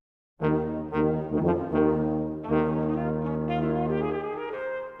Welcome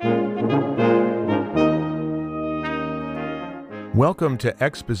to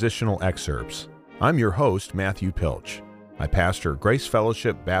Expositional Excerpts. I'm your host, Matthew Pilch. I pastor Grace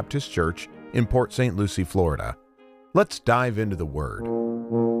Fellowship Baptist Church in Port St. Lucie, Florida. Let's dive into the Word.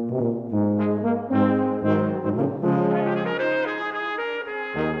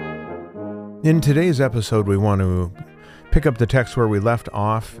 In today's episode, we want to pick up the text where we left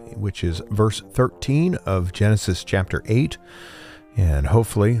off, which is verse 13 of Genesis chapter 8. And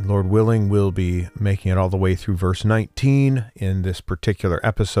hopefully, Lord willing, we'll be making it all the way through verse 19 in this particular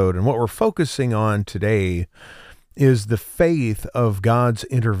episode. And what we're focusing on today is the faith of God's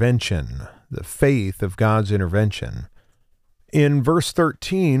intervention. The faith of God's intervention. In verse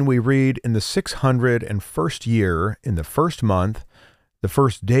 13, we read, "In the 601st year, in the first month, the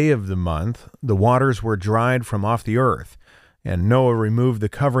first day of the month, the waters were dried from off the earth. And Noah removed the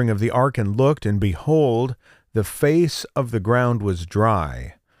covering of the ark and looked, and behold, the face of the ground was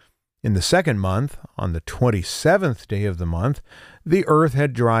dry. In the second month, on the 27th day of the month, the earth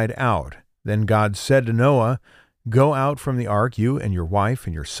had dried out. Then God said to Noah, 'Go out from the ark, you and your wife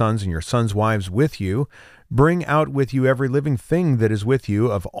and your sons' wives with you. Bring out with you every living thing that is with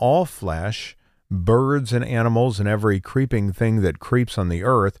you of all flesh, birds and animals and every creeping thing that creeps on the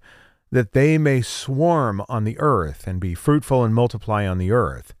earth, that they may swarm on the earth and be fruitful and multiply on the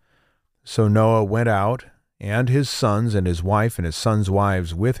earth.' So Noah went out, and his sons and his wife and his sons'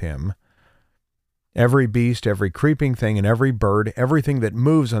 wives with him. Every beast, every creeping thing, and every bird, everything that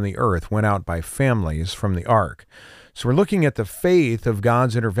moves on the earth went out by families from the ark." So we're looking at the faith of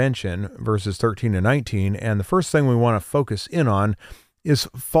God's intervention, verses 13 and 19, and the first thing we want to focus in on is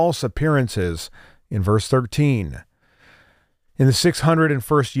false appearances in verse 13. "In the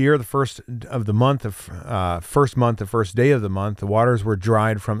 601st year, the first day of the month, the waters were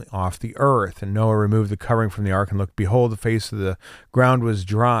dried from off the earth. And Noah removed the covering from the ark and looked, behold, the face of the ground was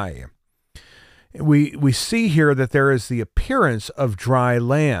dry." We see here that there is the appearance of dry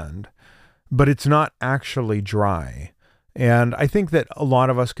land, but it's not actually dry. And I think that a lot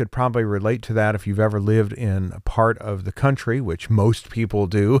of us could probably relate to that if you've ever lived in a part of the country, which most people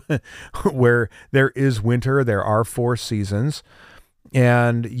do, where there is winter, there are 4 seasons,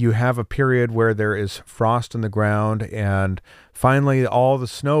 and you have a period where there is frost on the ground, and finally all the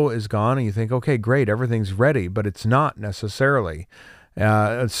snow is gone, and you think, okay, great, everything's ready, but it's not necessarily.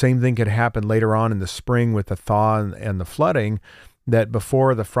 Same thing could happen later on in the spring with the thaw and the flooding, that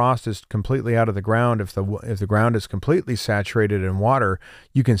before the frost is completely out of the ground, if the ground is completely saturated in water,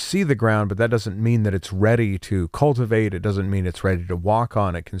 you can see the ground, but that doesn't mean that it's ready to cultivate. It doesn't mean it's ready to walk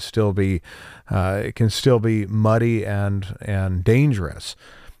on. It can still be muddy and dangerous.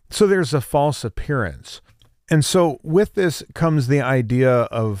 So there's a false appearance. And so with this comes the idea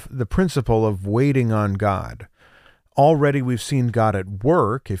of the principle of waiting on God. Already we've seen God at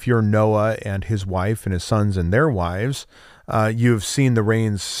work. If you're Noah and his wife and his sons and their wives, you've seen the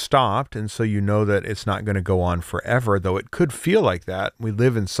rains stopped, and so you know that it's not going to go on forever, though it could feel like that. We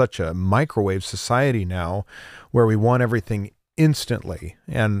live in such a microwave society now where we want everything instantly.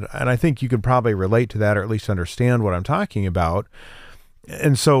 And I think you could probably relate to that, or at least understand what I'm talking about.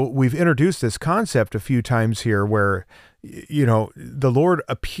 And so we've introduced this concept a few times here where, the Lord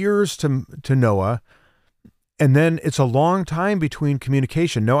appears to Noah, and then it's a long time between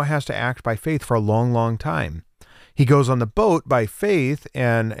communication. Noah has to act by faith for a long, long time. He goes on the boat by faith,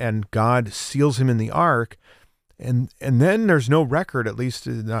 and God seals him in the ark. And then there's no record, at least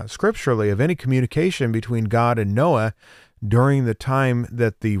not scripturally, of any communication between God and Noah during the time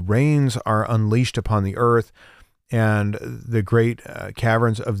that the rains are unleashed upon the earth and the great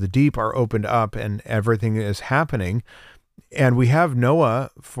caverns of the deep are opened up and everything is happening. And we have Noah,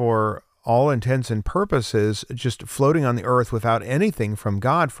 for all intents and purposes, just floating on the earth without anything from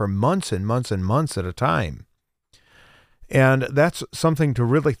God for months and months and months at a time. And that's something to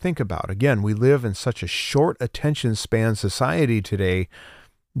really think about. Again, we live in such a short attention span society today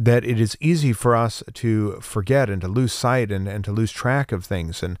that it is easy for us to forget and to lose sight and to lose track of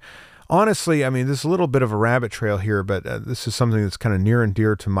things. And honestly, I mean, this is a little bit of a rabbit trail here, but this is something that's kind of near and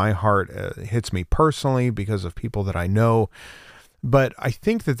dear to my heart. It hits me personally because of people that I know. But I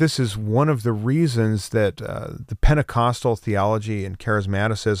think that this is one of the reasons that the Pentecostal theology and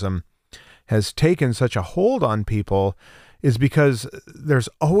charismaticism has taken such a hold on people, is because there's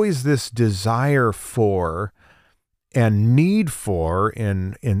always this desire for and need for,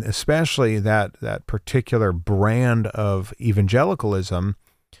 in especially that particular brand of evangelicalism,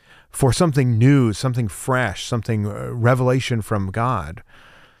 for something new, something fresh, something revelation from God.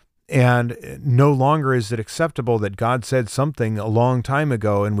 And no longer is it acceptable that God said something a long time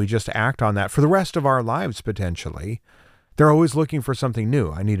ago and we just act on that for the rest of our lives, potentially. They're always looking for something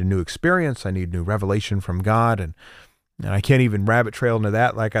new. I need a new experience. I need new revelation from God. And I can't even rabbit trail into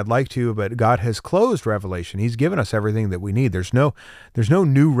that like I'd like to, but God has closed revelation. He's given us everything that we need. There's no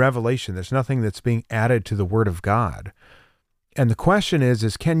new revelation. There's nothing that's being added to the Word of God. And the question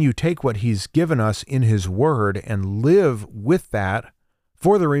is can you take what He's given us in His Word and live with that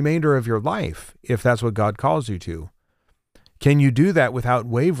for the remainder of your life, if that's what God calls you to? Can you do that without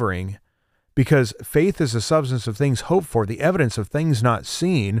wavering? Because faith is the substance of things hoped for, the evidence of things not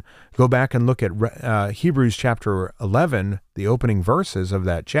seen. Go back and look at Hebrews chapter 11, the opening verses of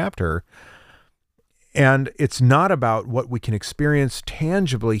that chapter. And it's not about what we can experience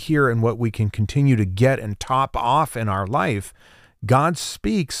tangibly here and what we can continue to get and top off in our life. God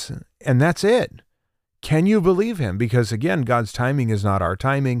speaks, and that's it. Can you believe Him? Because again, God's timing is not our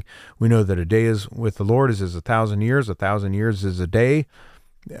timing. We know that a day is with the Lord is as 1,000 years. 1,000 years is a day.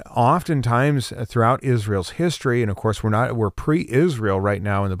 Oftentimes throughout Israel's history, and of course we're pre-Israel right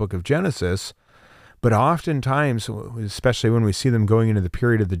now in the book of Genesis, but oftentimes, especially when we see them going into the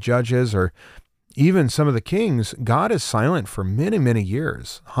period of the judges or even some of the kings, God is silent for many, many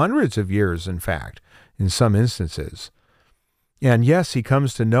years, hundreds of years, in fact, in some instances. And yes, He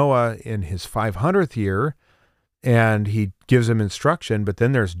comes to Noah in his 500th year, and He gives him instruction, but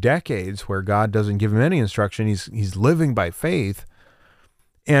then there's decades where God doesn't give him any instruction. He's living by faith.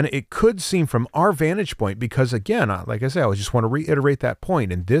 And it could seem from our vantage point, because again, like I said, I just want to reiterate that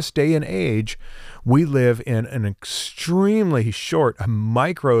point. In this day and age, we live in an extremely short,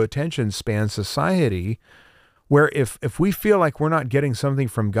 micro attention span society where if we feel like we're not getting something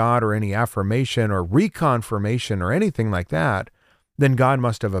from God or any affirmation or reconfirmation or anything like that, then God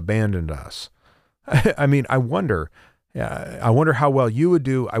must have abandoned us. I mean, I wonder how well you would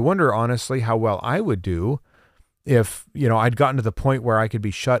do. I wonder, honestly, how well I would do if, I'd gotten to the point where I could be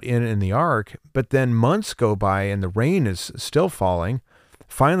shut in the ark, but then months go by and the rain is still falling.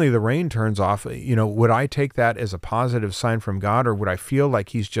 Finally, the rain turns off. Would I take that as a positive sign from God, or would I feel like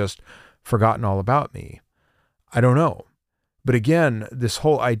He's just forgotten all about me? I don't know. But again, this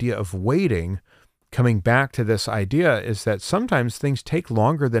whole idea of waiting, coming back to this idea, is that sometimes things take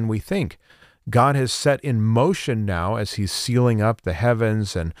longer than we think. God has set in motion now as He's sealing up the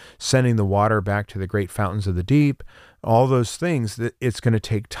heavens and sending the water back to the great fountains of the deep, all those things, that it's going to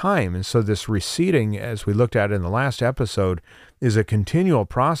take time. And so this receding, as we looked at in the last episode, is a continual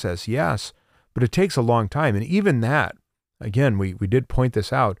process, yes, but it takes a long time. And even that, again, we did point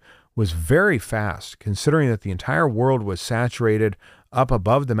this out, was very fast, considering that the entire world was saturated up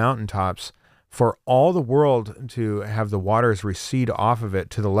above the mountaintops. For all the world to have the waters recede off of it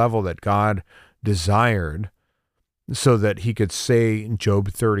to the level that God desired, so that He could say in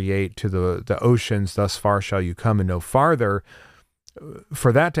Job 38 to the oceans, thus far shall you come and no farther,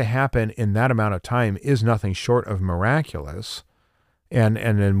 for that to happen in that amount of time is nothing short of miraculous. And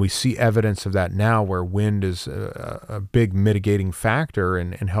then we see evidence of that now, where wind is a big mitigating factor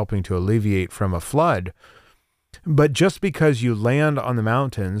in helping to alleviate from a flood. But just because you land on the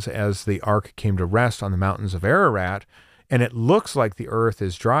mountains, as the ark came to rest on the mountains of Ararat, and it looks like the earth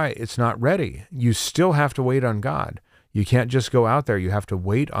is dry, it's not ready. You still have to wait on God. You can't just go out there. You have to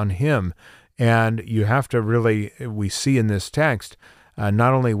wait on Him. And you have to really, we see in this text,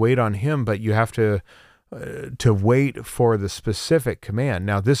 not only wait on Him, but you have to wait for the specific command.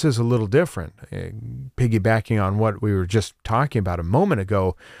 Now, this is a little different. Piggybacking on what we were just talking about a moment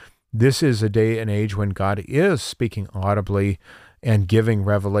ago, this is a day and age when God is speaking audibly and giving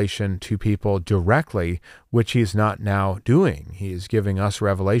revelation to people directly, which He's not now doing. He is giving us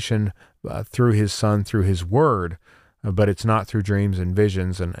revelation through His Son, through His Word, but it's not through dreams and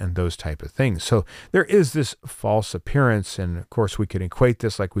visions and those type of things. So there is this false appearance, and of course we can equate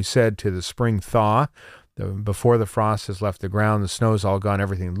this, like we said, to the spring thaw. Before the frost has left the ground, the snow's all gone,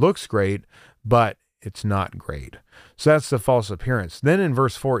 everything looks great, but it's not great. So that's the false appearance. Then in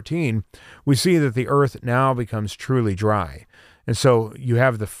verse 14, we see that the earth now becomes truly dry. And so you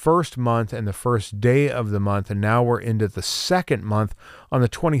have the first month and the first day of the month, and now we're into the second month on the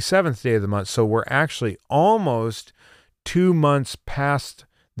 27th day of the month. So we're actually almost 2 months past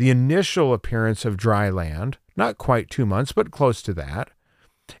the initial appearance of dry land. Not quite 2 months, but close to that.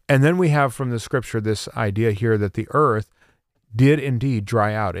 And then we have from the scripture this idea here that the earth did indeed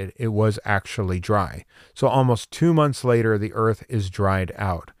dry out. It was actually dry. So almost 2 months later, the earth is dried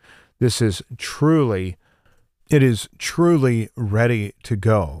out. This is truly, it is truly ready to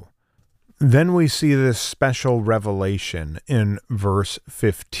go. Then we see this special revelation in verse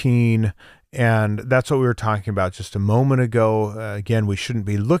 15 And that's what we were talking about just a moment ago. Again, we shouldn't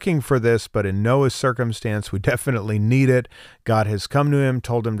be looking for this, but in Noah's circumstance, we definitely need it. God has come to him,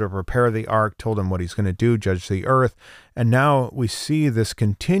 told him to prepare the ark, told him what he's going to do, judge the earth. And now we see this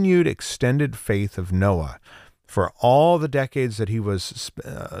continued extended faith of Noah. For all the decades that he was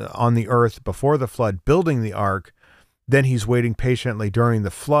on the earth before the flood, building the ark, then he's waiting patiently during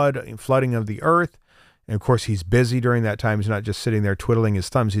the flooding of the earth. And of course, he's busy during that time. He's not just sitting there twiddling his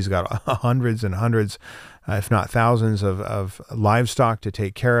thumbs. He's got hundreds and hundreds, if not thousands of livestock to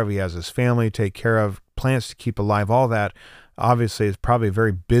take care of. He has his family to take care of, plants to keep alive, all that. Obviously, it's probably a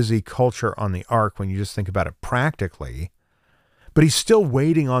very busy culture on the ark when you just think about it practically. But he's still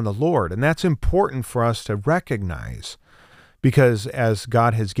waiting on the Lord. And that's important for us to recognize, because as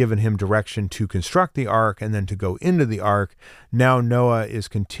God has given him direction to construct the ark and then to go into the ark, now Noah is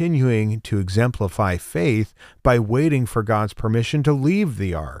continuing to exemplify faith by waiting for God's permission to leave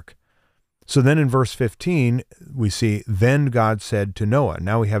the ark. So then in verse 15, we see, then God said to Noah.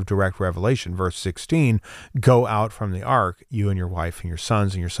 Now we have direct revelation. Verse 16, go out from the ark, you and your wife and your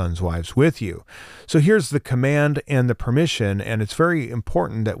sons' wives with you. So here's the command and the permission, and it's very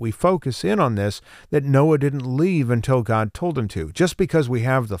important that we focus in on this, that Noah didn't leave until God told him to. Just because we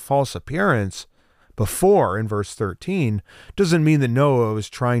have the false appearance before in verse 13 doesn't mean that Noah was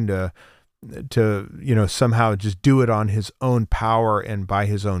trying to somehow just do it on his own power and by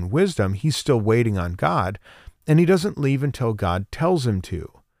his own wisdom. He's still waiting on God, and he doesn't leave until God tells him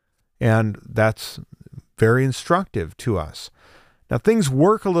to. And that's very instructive to us. Now, things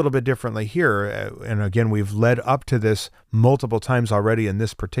work a little bit differently here. And again, we've led up to this multiple times already in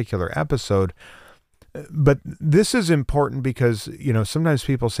this particular episode. But this is important because, sometimes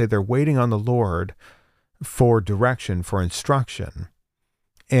people say they're waiting on the Lord for direction, for instruction.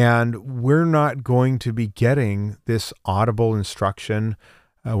 And we're not going to be getting this audible instruction.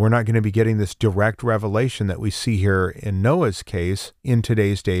 We're not going to be getting this direct revelation that we see here in Noah's case in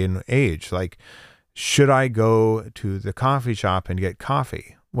today's day and age. Like, should I go to the coffee shop and get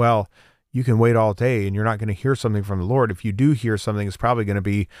coffee? Well, you can wait all day and you're not going to hear something from the Lord. If you do hear something, it's probably going to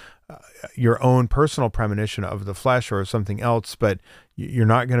be your own personal premonition of the flesh or something else, but you're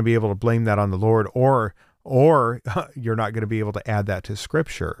not going to be able to blame that on the Lord, or you're not going to be able to add that to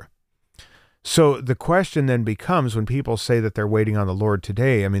Scripture. So the question then becomes, when people say that they're waiting on the Lord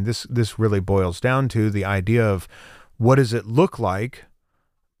today, I mean, this really boils down to the idea of what does it look like,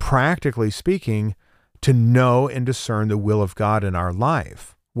 practically speaking, to know and discern the will of God in our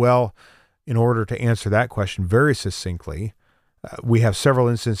life? Well, in order to answer that question very succinctly, we have several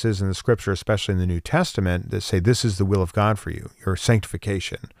instances in the Scripture, especially in the New Testament, that say this is the will of God for you, your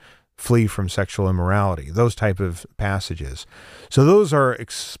sanctification. Flee from sexual immorality, those type of passages. So those are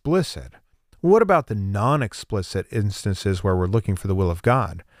explicit. What about the non-explicit instances where we're looking for the will of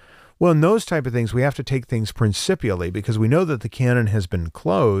God? Well, in those type of things, we have to take things principially, because we know that the canon has been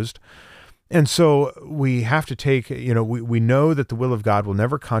closed. And so we have to take, we know that the will of God will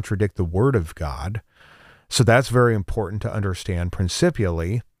never contradict the word of God. So that's very important to understand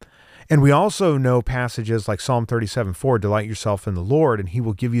principially. And we also know passages like Psalm 37:4, delight yourself in the Lord, and he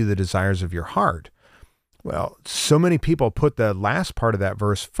will give you the desires of your heart. Well, so many people put the last part of that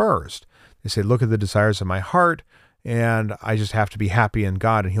verse first. They say, look at the desires of my heart, and I just have to be happy in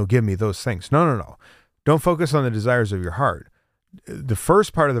God, and he'll give me those things. No. Don't focus on the desires of your heart. The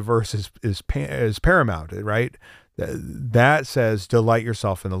first part of the verse is paramount, right? That says, delight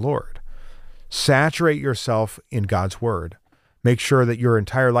yourself in the Lord. Saturate yourself in God's word. Make sure that your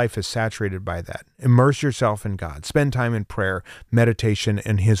entire life is saturated by that. Immerse yourself in God. Spend time in prayer, meditation,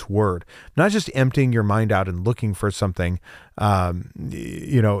 and his word. Not just emptying your mind out and looking for something.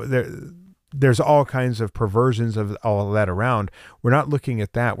 There's all kinds of perversions of all of that around. We're not looking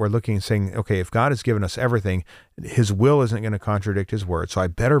at that. We're looking and saying, okay, if God has given us everything, his will isn't going to contradict his word. So I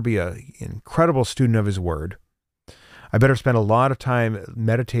better be an incredible student of his word. I better spend a lot of time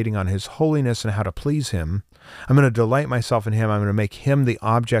meditating on his holiness and how to please him. I'm going to delight myself in him. I'm going to make him the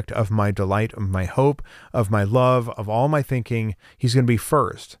object of my delight, of my hope, of my love, of all my thinking. He's going to be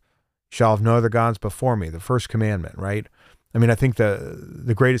first. Shall have no other gods before me, the first commandment, right? I mean, I think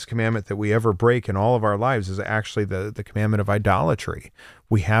the greatest commandment that we ever break in all of our lives is actually the commandment of idolatry.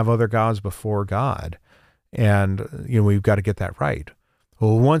 We have other gods before God, and we've got to get that right.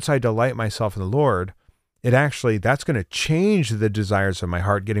 Well, once I delight myself in the Lord, that's going to change the desires of my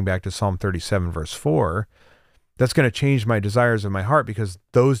heart, getting back to Psalm 37, verse 4. That's going to change my desires of my heart, because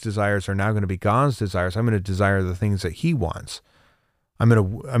those desires are now going to be God's desires. I'm going to desire the things that he wants. I'm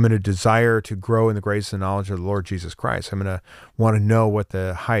going to desire to grow in the grace and knowledge of the Lord Jesus Christ. I'm going to want to know what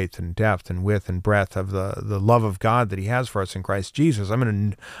the height and depth and width and breadth of the love of God that he has for us in Christ Jesus. I'm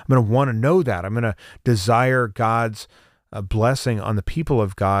going to want to know that. I'm going to desire God's blessing on the people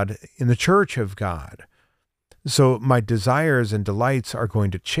of God in the church of God. So my desires and delights are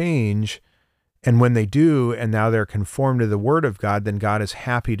going to change. And when they do, and now they're conformed to the Word of God, then God is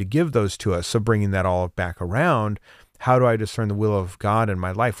happy to give those to us. So bringing that all back around, how do I discern the will of God in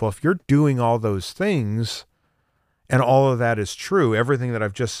my life? Well, if you're doing all those things, and all of that is true, everything that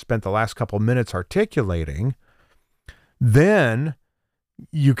I've just spent the last couple minutes articulating, then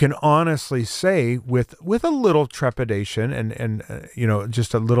you can honestly say with a little trepidation and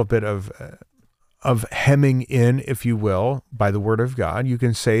just a little bit of hemming in, if you will, by the Word of God, you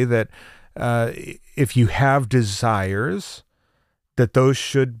can say that if you have desires, that those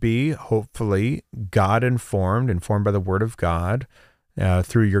should be hopefully God-informed by the Word of God,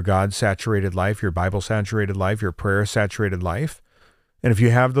 through your God-saturated life, your Bible-saturated life, your prayer-saturated life. And if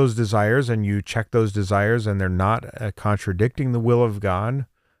you have those desires and you check those desires and they're not contradicting the will of God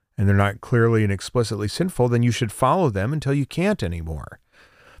and they're not clearly and explicitly sinful, then you should follow them until you can't anymore.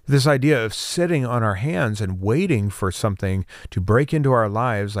 This idea of sitting on our hands and waiting for something to break into our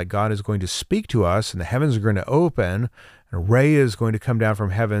lives, like God is going to speak to us and the heavens are going to open, and a ray is going to come down from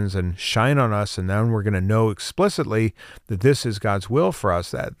heavens and shine on us, and then we're going to know explicitly that this is God's will for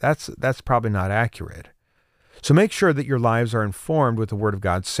us, that's probably not accurate. So make sure that your lives are informed with the Word of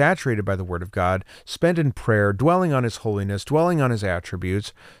God, saturated by the Word of God, spent in prayer, dwelling on His holiness, dwelling on His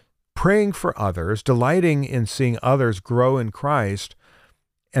attributes, praying for others, delighting in seeing others grow in Christ,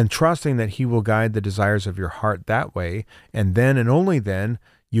 and trusting that He will guide the desires of your heart that way. And then and only then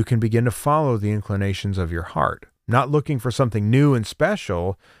you can begin to follow the inclinations of your heart, not looking for something new and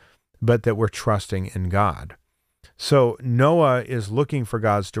special, but that we're trusting in God. So Noah is looking for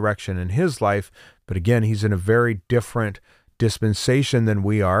God's direction in his life, but again, he's in a very different dispensation than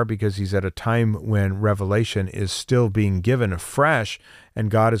we are, because he's at a time when revelation is still being given afresh,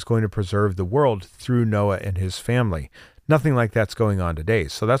 and God is going to preserve the world through Noah and his family. Nothing like that's going on today.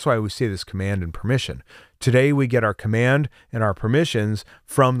 So that's why we see this command and permission. Today we get our command and our permissions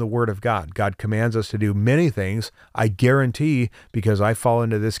from the Word of God. God commands us to do many things. I guarantee, because I fall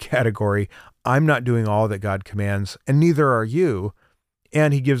into this category, I'm not doing all that God commands, and neither are you.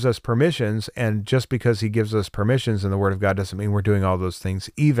 And He gives us permissions, and just because He gives us permissions in the Word of God doesn't mean we're doing all those things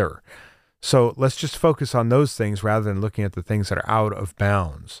either. So let's just focus on those things rather than looking at the things that are out of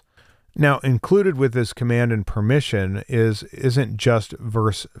bounds. Now, included with this command and permission isn't just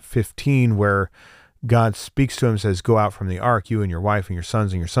verse 15 where God speaks to him and says, go out from the ark, you and your wife and your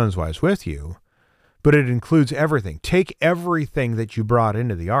sons' wives with you, but it includes everything. Take everything that you brought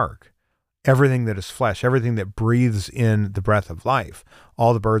into the ark, everything that is flesh, everything that breathes in the breath of life,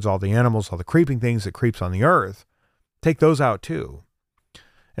 all the birds, all the animals, all the creeping things that creeps on the earth, take those out too.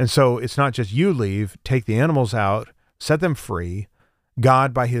 And so it's not just you leave, take the animals out, set them free.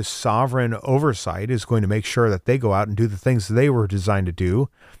 God, by His sovereign oversight, is going to make sure that they go out and do the things they were designed to do.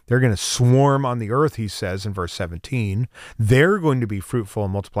 They're going to swarm on the earth, He says in verse 17. They're going to be fruitful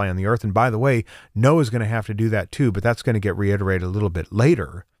and multiply on the earth. And by the way, Noah's going to have to do that too, but that's going to get reiterated a little bit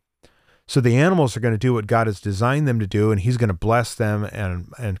later. So the animals are going to do what God has designed them to do, and He's going to bless them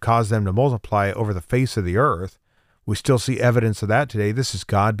and cause them to multiply over the face of the earth. We still see evidence of that today. This is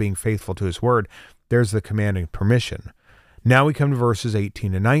God being faithful to His word. There's the command and permission. Now we come to verses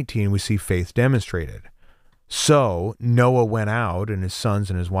 18 and 19. We see faith demonstrated. So Noah went out, and his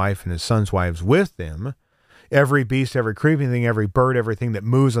sons and his wife and his sons' wives with him. Every beast, every creeping thing, every bird, everything that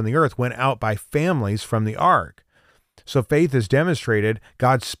moves on the earth went out by families from the ark. So faith is demonstrated.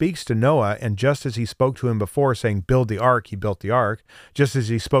 God speaks to Noah, and just as He spoke to him before, saying, build the ark, He built the ark. Just as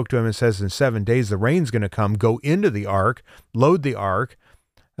He spoke to him and says, in 7 days the rain's going to come, go into the ark, load the ark,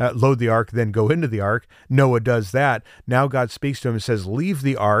 then go into the ark. Noah does that. Now God speaks to him and says, leave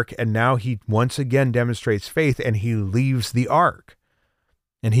the ark. And now He once again demonstrates faith, and he leaves the ark.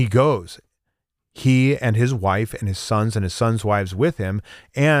 And he goes. He and his wife and his sons' wives with him.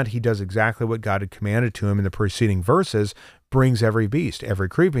 And he does exactly what God had commanded to him in the preceding verses, brings every beast, every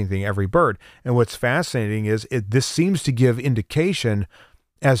creeping thing, every bird. And what's fascinating is this seems to give indication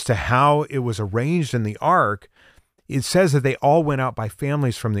as to how it was arranged in the ark. It says that they all went out by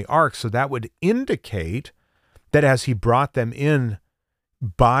families from the ark, so that would indicate that as He brought them in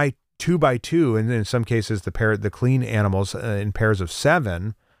by two, and in some cases the clean animals in pairs of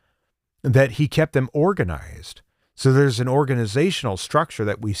 7, that He kept them organized. So there's an organizational structure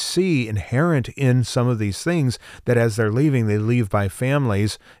that we see inherent in some of these things, that as they're leaving, they leave by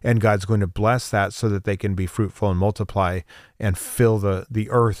families, and God's going to bless that so that they can be fruitful and multiply and fill the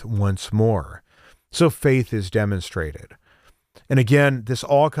earth once more. So faith is demonstrated. And again, this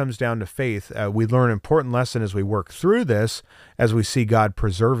all comes down to faith. We learn an important lesson as we work through this, as we see God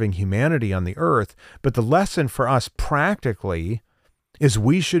preserving humanity on the earth. But the lesson for us practically is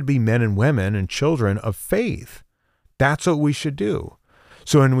we should be men and women and children of faith. That's what we should do.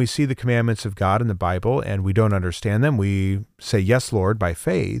 So when we see the commandments of God in the Bible and we don't understand them, we say, yes, Lord, by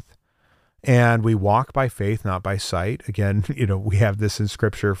faith. And we walk by faith, not by sight. Again, we have this in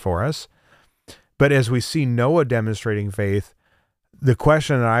Scripture for us. But as we see Noah demonstrating faith, the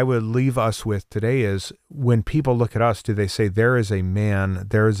question that I would leave us with today is, when people look at us, do they say, there is a man,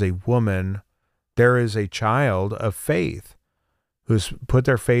 there is a woman, there is a child of faith who's put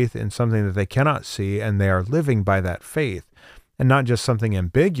their faith in something that they cannot see, and they are living by that faith, and not just something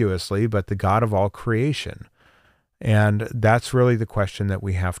ambiguously, but the God of all creation. And that's really the question that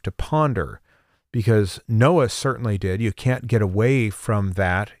we have to ponder, because Noah certainly did. You can't get away from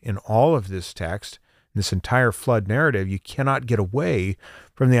that in all of this text, this entire flood narrative. You cannot get away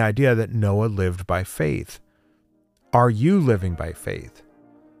from the idea that Noah lived by faith. Are you living by faith?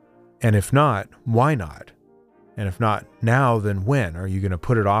 And if not, why not? And if not now, then when? Are you going to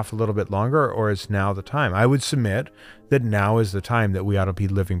put it off a little bit longer, or is now the time? I would submit that now is the time that we ought to be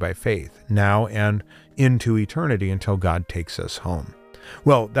living by faith, now and into eternity until God takes us home.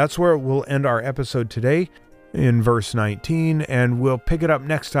 Well, that's where we'll end our episode today, in verse 19, and we'll pick it up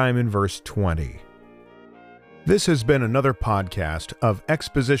next time in verse 20. This has been another podcast of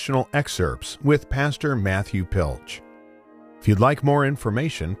Expositional Excerpts with Pastor Matthew Pilch. If you'd like more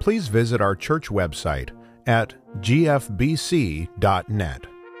information, please visit our church website at gfbc.net.